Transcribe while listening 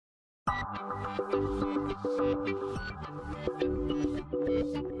I'm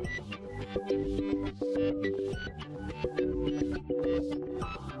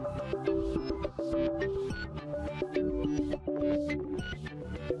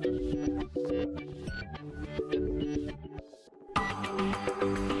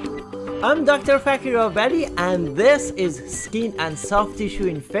Dr. Fakir Abadi, and this is Skin and Soft Tissue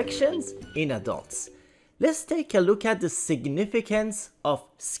Infections in Adults. Let's take a look at the significance of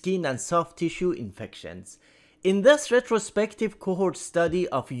skin and soft tissue infections. In this retrospective cohort study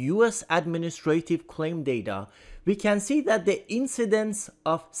of US administrative claim data, we can see that the incidence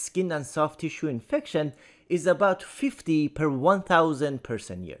of skin and soft tissue infection is about 50 per 1,000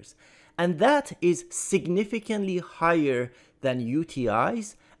 person years. And that is significantly higher than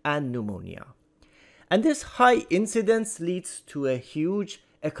UTIs and pneumonia. And this high incidence leads to a huge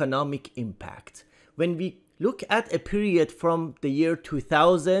economic impact. When we look at a period from the year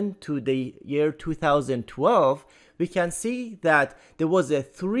 2000 to the year 2012, we can see that there was a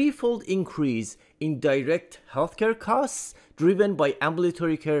threefold increase in direct healthcare costs driven by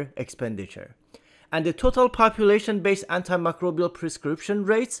ambulatory care expenditure. And the total population-based antimicrobial prescription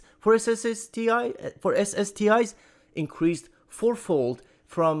rates for SSTIs increased fourfold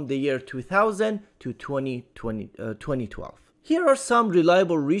from the year 2000 to 2012. Here are some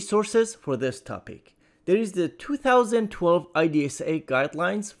reliable resources for this topic. There is the 2012 IDSA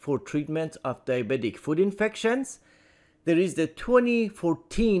guidelines for treatment of diabetic foot infections. There is the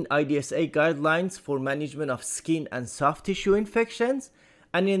 2014 IDSA guidelines for management of skin and soft tissue infections.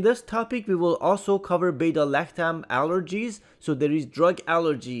 And in this topic, we will also cover beta-lactam allergies. So there is drug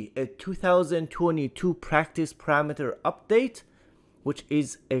allergy, a 2022 practice parameter update, which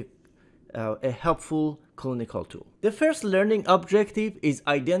is a helpful clinical tool. The first learning objective is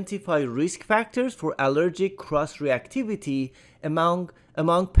identify risk factors for allergic cross-reactivity among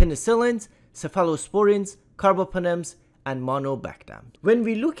penicillins, cephalosporins, carbapenems, and monobactams. When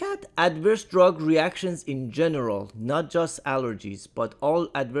we look at adverse drug reactions in general, not just allergies, but all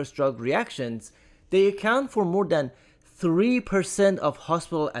adverse drug reactions, they account for more than 3% of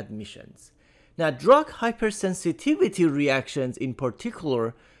hospital admissions. Now, drug hypersensitivity reactions in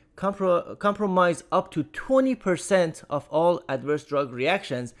particular compromise up to 20% of all adverse drug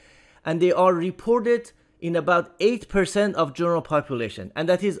reactions, and they are reported in about 8% of general population. And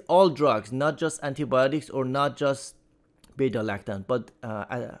that is all drugs, not just antibiotics or not just beta-lactam, but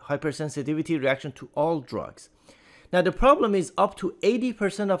hypersensitivity reaction to all drugs. Now, the problem is up to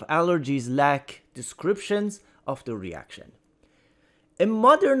 80% of allergies lack descriptions of the reaction. A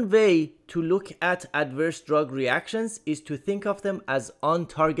modern way to look at adverse drug reactions is to think of them as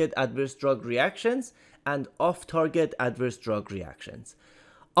on-target adverse drug reactions and off-target adverse drug reactions.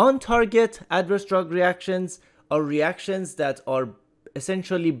 On-target adverse drug reactions are reactions that are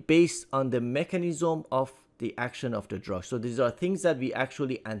essentially based on the mechanism of the action of the drug. So these are things that we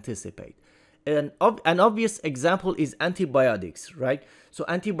actually anticipate. An obvious example is antibiotics, right? So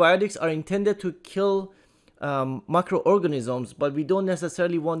antibiotics are intended to kill microorganisms, but we don't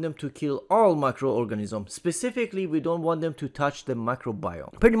necessarily want them to kill all microorganisms. Specifically, we don't want them to touch the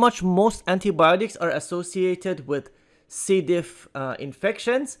microbiome. Pretty much most antibiotics are associated with C. diff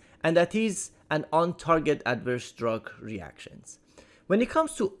infections, and that is an on-target adverse drug reactions. When it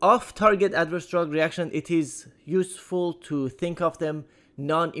comes to off-target adverse drug reaction, it is useful to think of them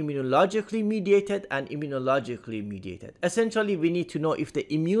non-immunologically mediated and immunologically mediated. Essentially, we need to know if the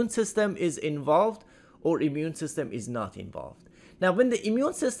immune system is involved or immune system is not involved. Now, when the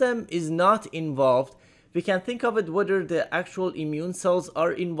immune system is not involved, we can think of it whether the actual immune cells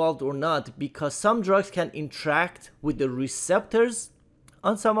are involved or not, because some drugs can interact with the receptors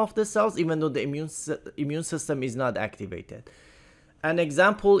on some of the cells, even though the immune system is not activated. An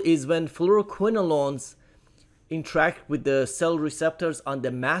example is when fluoroquinolones interact with the cell receptors on the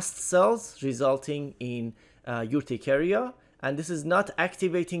mast cells, resulting in urticaria. And this is not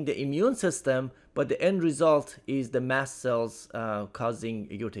activating the immune system, but the end result is the mast cells causing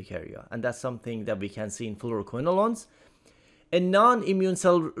urticaria. And that's something that we can see in fluoroquinolones. A non-immune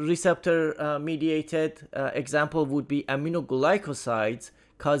cell receptor mediated example would be aminoglycosides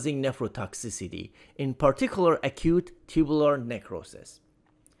causing nephrotoxicity, in particular acute tubular necrosis.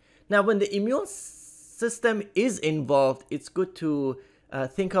 Now, when the immune system is involved, it's good to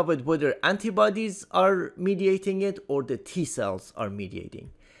think of it whether antibodies are mediating it or the T cells are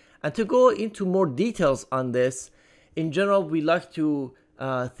mediating. And to go into more details on this, in general, we like to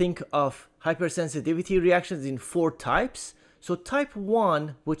think of hypersensitivity reactions in 4 types. So type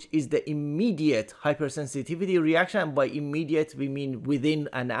 1, which is the immediate hypersensitivity reaction, and by immediate we mean within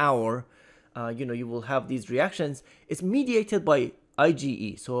an hour, you will have these reactions. It's mediated by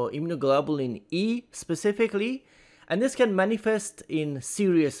IgE, so immunoglobulin E specifically, and this can manifest in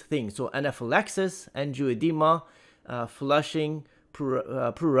serious things, so anaphylaxis, angioedema, flushing,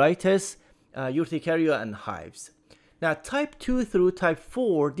 pruritus, urticaria, and hives. Now, type 2 through type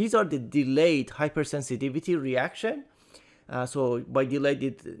 4, these are the delayed hypersensitivity reaction. So by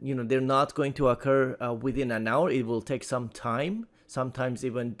delayed, they're not going to occur within an hour. It will take some time, sometimes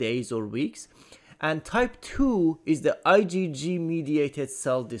even days or weeks. And type 2 is the IgG-mediated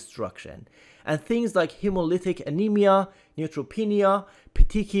cell destruction. And things like hemolytic anemia, neutropenia,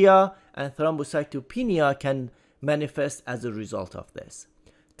 petechia, and thrombocytopenia can manifest as a result of this.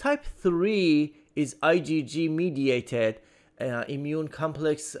 Type 3 is IgG-mediated immune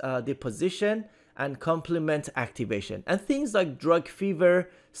complex deposition and complement activation. And things like drug fever,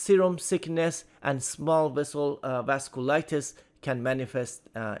 serum sickness, and small vessel vasculitis can manifest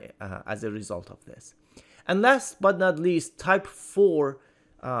as a result of this. And last but not least, type 4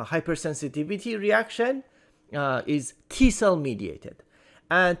 hypersensitivity reaction is T-cell mediated.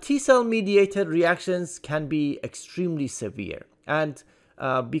 And T-cell mediated reactions can be extremely severe. And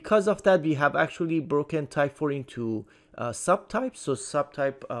because of that, we have actually broken type 4 into subtypes. So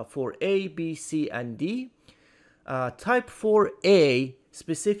subtype 4A, B, C, and D. Type 4A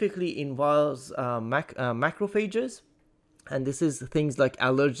specifically involves macrophages. And this is things like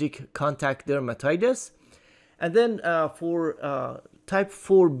allergic contact dermatitis. And then for type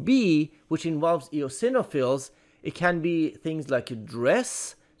 4B, which involves eosinophils, it can be things like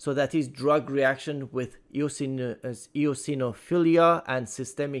DRESS, so that is drug reaction with eosinophilia and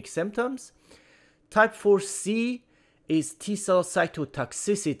systemic symptoms. Type 4C is T-cell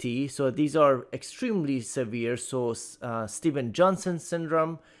cytotoxicity, so these are extremely severe, so Stevens-Johnson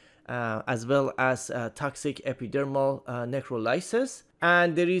syndrome, as well as toxic epidermal necrolysis.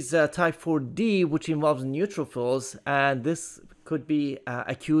 And there is type 4D, which involves neutrophils, and this could be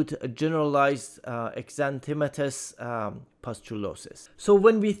acute generalized exanthematous pustulosis. So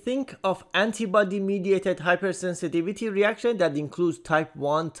when we think of antibody-mediated hypersensitivity reaction, that includes type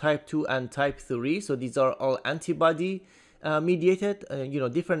 1, type 2, and type 3. So these are all antibody mediated,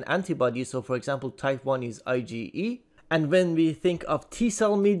 different antibodies. So for example, type 1 is IgE. And when we think of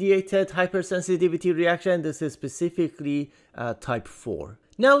T-cell mediated hypersensitivity reaction, this is specifically type 4.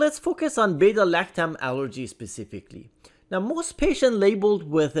 Now let's focus on beta-lactam allergy specifically. Now most patients labeled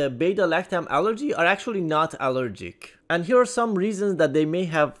with a beta-lactam allergy are actually not allergic. And here are some reasons that they may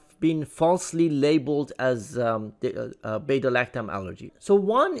have been falsely labeled as beta-lactam allergy. So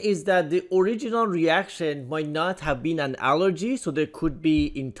one is that the original reaction might not have been an allergy, so there could be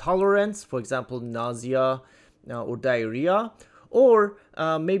intolerance, for example nausea or diarrhea, or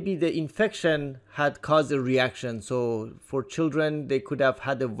maybe the infection had caused a reaction. So for children, they could have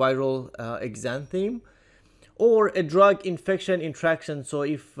had a viral exanthem, or a drug infection interaction. So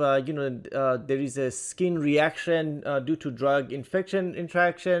if there is a skin reaction due to drug infection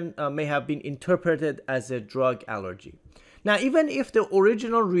interaction, may have been interpreted as a drug allergy. Now, even if the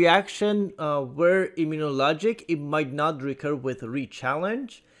original reaction were immunologic, it might not recur with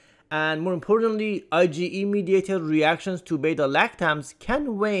re-challenge. And more importantly, IgE-mediated reactions to beta-lactams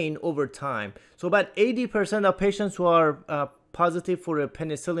can wane over time. So about 80% of patients who are positive for a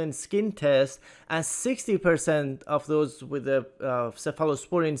penicillin skin test, and 60% of those with a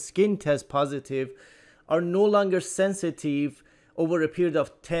cephalosporin skin test positive are no longer sensitive over a period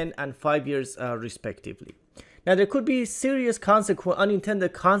of 10 and 5 years respectively. Now, there could be serious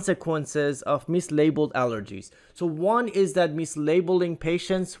unintended consequences of mislabeled allergies. So one is that mislabeling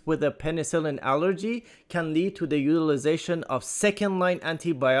patients with a penicillin allergy can lead to the utilization of second-line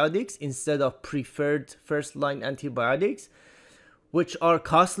antibiotics instead of preferred first-line antibiotics, which are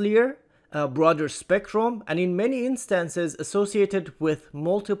costlier, broader spectrum, and in many instances associated with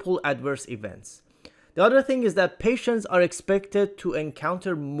multiple adverse events. The other thing is that patients are expected to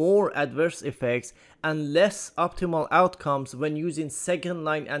encounter more adverse effects and less optimal outcomes when using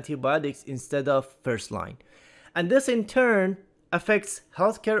second-line antibiotics instead of first-line. And this in turn affects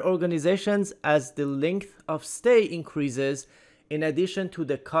healthcare organizations as the length of stay increases, in addition to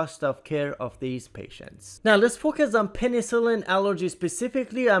the cost of care of these patients. Now let's focus on penicillin allergy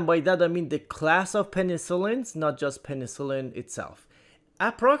specifically, and by that I mean the class of penicillins, not just penicillin itself.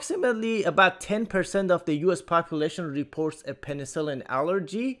 Approximately about 10% of the US population reports a penicillin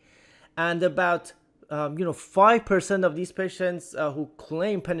allergy, and about 5% of these patients who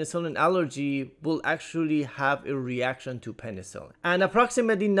claim penicillin allergy will actually have a reaction to penicillin. And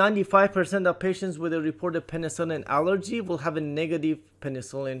approximately 95% of patients with a reported penicillin allergy will have a negative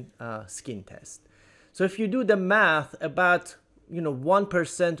penicillin skin test. So if you do the math, about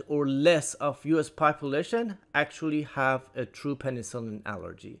 1% or less of US population actually have a true penicillin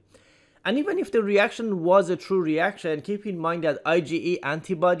allergy. And even if the reaction was a true reaction, keep in mind that IgE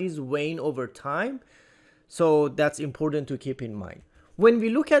antibodies wane over time, so that's important to keep in mind. When we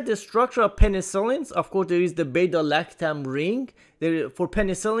look at the structure of penicillins, of course, there is the beta-lactam ring. For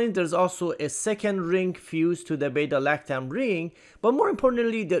penicillin, there's also a second ring fused to the beta-lactam ring. But more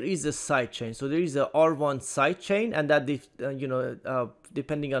importantly, there is a side chain. So there is a R1 side chain, and that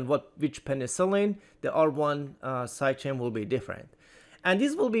depending on which penicillin, the R1 side chain will be different. And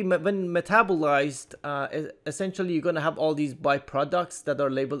this will be, when metabolized, essentially you're going to have all these byproducts that are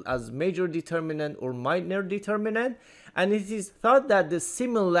labeled as major determinant or minor determinant. And it is thought that the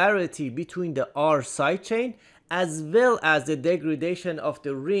similarity between the R side chain as well as the degradation of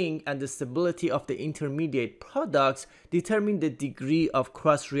the ring and the stability of the intermediate products determine the degree of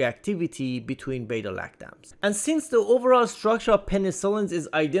cross-reactivity between beta-lactams. And since the overall structure of penicillins is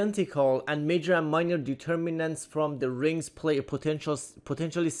identical and major and minor determinants from the rings play a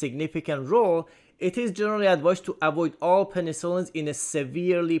potentially significant role, it is generally advised to avoid all penicillins in a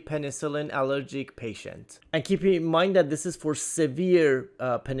severely penicillin allergic patient. And keep in mind that this is for severe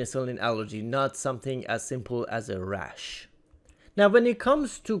penicillin allergy, not something as simple as a rash. Now, when it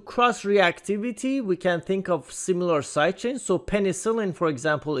comes to cross-reactivity, we can think of similar side chains. So penicillin, for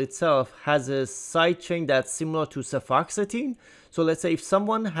example, itself has a side chain that's similar to cefoxitin. So let's say if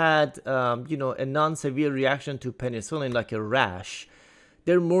someone had, a non-severe reaction to penicillin, like a rash,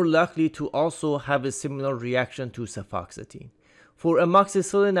 they're more likely to also have a similar reaction to cefoxitin. For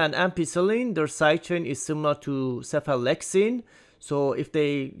amoxicillin and ampicillin, their side chain is similar to cephalexin. So if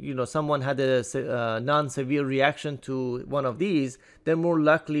someone had a non-severe reaction to one of these, they're more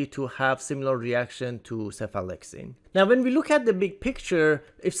likely to have similar reaction to cephalexin. Now, when we look at the big picture,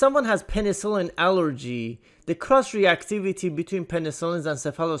 if someone has penicillin allergy, the cross-reactivity between penicillins and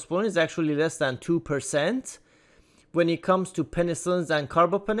cephalosporins is actually less than 2%. When it comes to penicillins and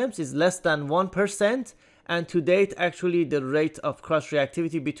carbapenems, is less than 1%. And to date, actually, the rate of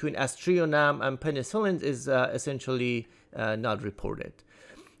cross-reactivity between aztreonam and penicillins is essentially not reported.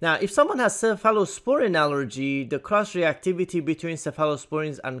 Now, if someone has cephalosporin allergy, the cross-reactivity between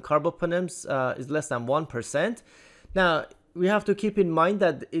cephalosporins and carbapenems is less than 1%. Now, we have to keep in mind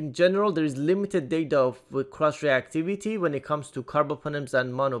that in general, there is limited data with cross-reactivity when it comes to carbapenems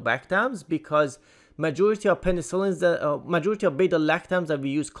and monobactams, because majority of penicillins, majority of beta-lactams that we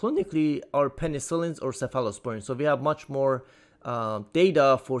use clinically are penicillins or cephalosporins. So we have much more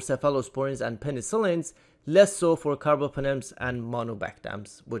data for cephalosporins and penicillins, less so for carbapenems and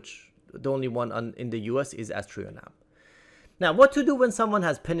monobactams, which the only one in the US is aztreonam. Now, what to do when someone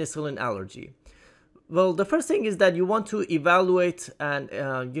has penicillin allergy? Well, the first thing is that you want to evaluate and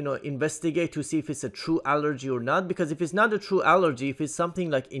investigate to see if it's a true allergy or not. Because if it's not a true allergy, if it's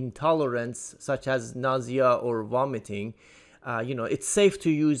something like intolerance, such as nausea or vomiting, it's safe to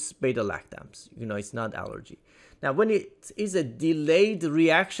use beta-lactams. It's not allergy. Now, when it is a delayed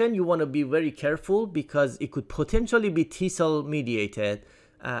reaction, you want to be very careful because it could potentially be T-cell mediated,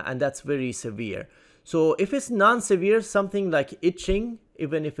 and that's very severe. So if it's non-severe, something like itching,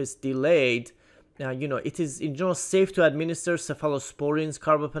 even if it's delayed, it is in general safe to administer cephalosporins,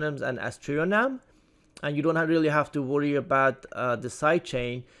 carbapenems, and aztreonam, and you don't really have to worry about the side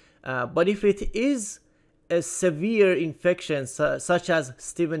chain. But if it is a severe infection, such as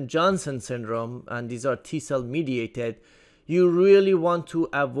Stevens-Johnson syndrome, and these are T-cell mediated, you really want to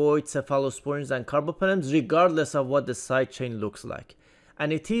avoid cephalosporins and carbapenems, regardless of what the side chain looks like.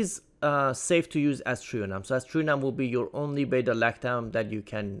 And it is safe to use aztreonam. So aztreonam will be your only beta-lactam that you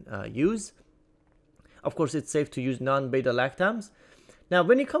can use. Of course, it's safe to use non-beta-lactams. Now,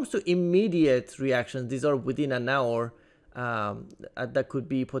 when it comes to immediate reactions, these are within an hour, that could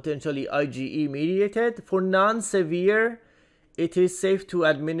be potentially IgE mediated. For non-severe, it is safe to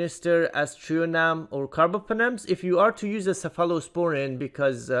administer aztreonam or carbapenems. If you are to use a cephalosporin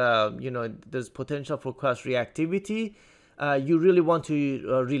because there's potential for cross-reactivity, you really want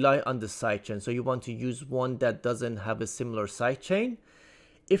to rely on the side chain. So you want to use one that doesn't have a similar side chain.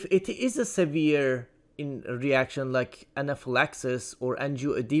 If it is a severe reaction like anaphylaxis or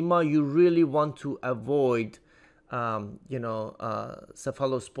angioedema, you really want to avoid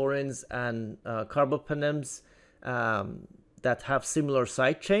cephalosporins and carbapenems that have similar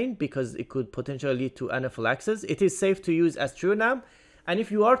side chain, because it could potentially lead to anaphylaxis. It is safe to use aztreonam, and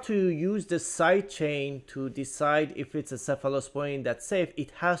if you are to use the side chain to decide if it's a cephalosporin that's safe, it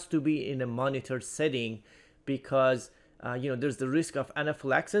has to be in a monitored setting, because there's the risk of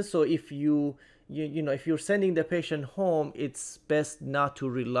anaphylaxis. So if if you're sending the patient home, it's best not to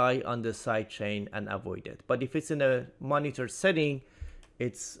rely on the side chain and avoid it. But if it's in a monitored setting,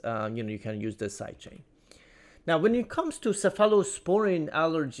 it's you can use the side chain. Now, when it comes to cephalosporin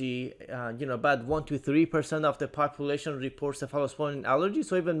allergy, about 1 to 3% of the population reports cephalosporin allergy.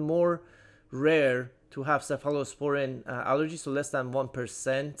 So even more rare to have cephalosporin allergy. So less than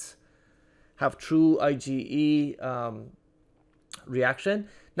 1% have true IgE reaction.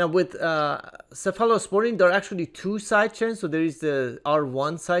 Now with cephalosporin, there are actually two side chains. So there is the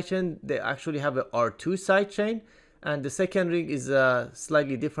R1 side chain. They actually have a R2 side chain. And the second ring is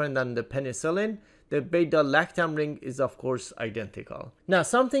slightly different than the penicillin. The beta-lactam ring is, of course, identical. Now,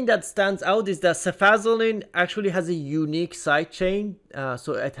 something that stands out is that cefazolin actually has a unique side chain.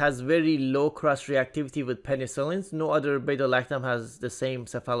 So it has very low cross-reactivity with penicillins. No other beta-lactam has the same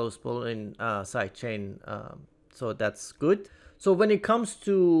cephalosporin side chain. So that's good. So when it comes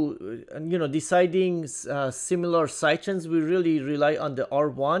to deciding similar side chains, we really rely on the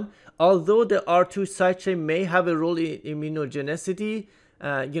R1. Although the R2 side chain may have a role in immunogenicity,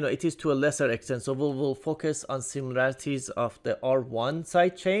 it is to a lesser extent. So we'll focus on similarities of the R1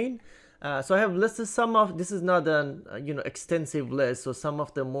 side chain. So I have listed some of, this is not an extensive list. So some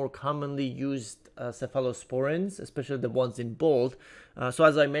of the more commonly used cephalosporins, especially the ones in bold. So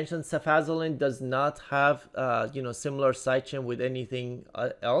as I mentioned, cefazolin does not have similar side chain with anything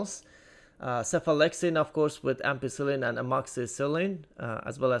else. Cephalexin, of course, with ampicillin and amoxicillin,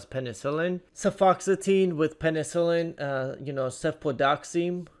 as well as penicillin. Cefoxitin with penicillin,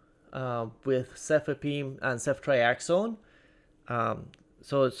 cefpodoxime with cefepime and ceftriaxone.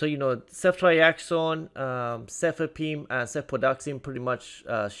 Ceftriaxone, cefepime, and cefpodoxime pretty much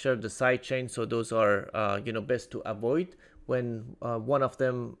share the side chain. So those are, best to avoid when one of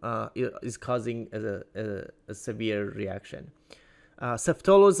them is causing a severe reaction.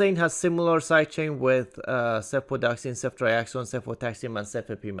 Ceftolozane has similar side chain with cefpodoxime, ceftriaxone, cefotaxime, and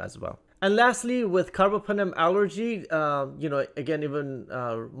cefepime as well. And lastly, with carbapenem allergy, again, even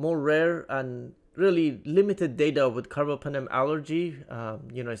more rare and really limited data with carbapenem allergy.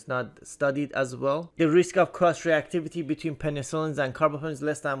 It's not studied as well. The risk of cross-reactivity between penicillins and carbapenems is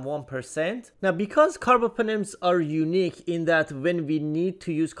less than 1%. Now, because carbapenems are unique in that when we need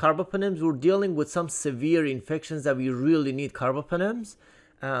to use carbapenems, we're dealing with some severe infections that we really need carbapenems.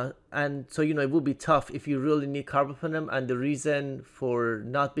 And so, it will be tough if you really need carbapenem, and the reason for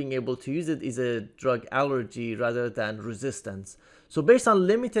not being able to use it is a drug allergy rather than resistance. So based on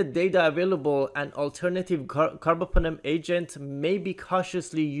limited data available, an alternative carbapenem agent may be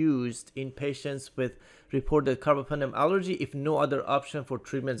cautiously used in patients with reported carbapenem allergy if no other option for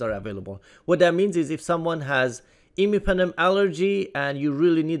treatments are available. What that means is if someone has imipenem allergy and you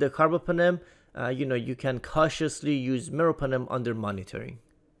really need a carbapenem, you can cautiously use meropenem under monitoring.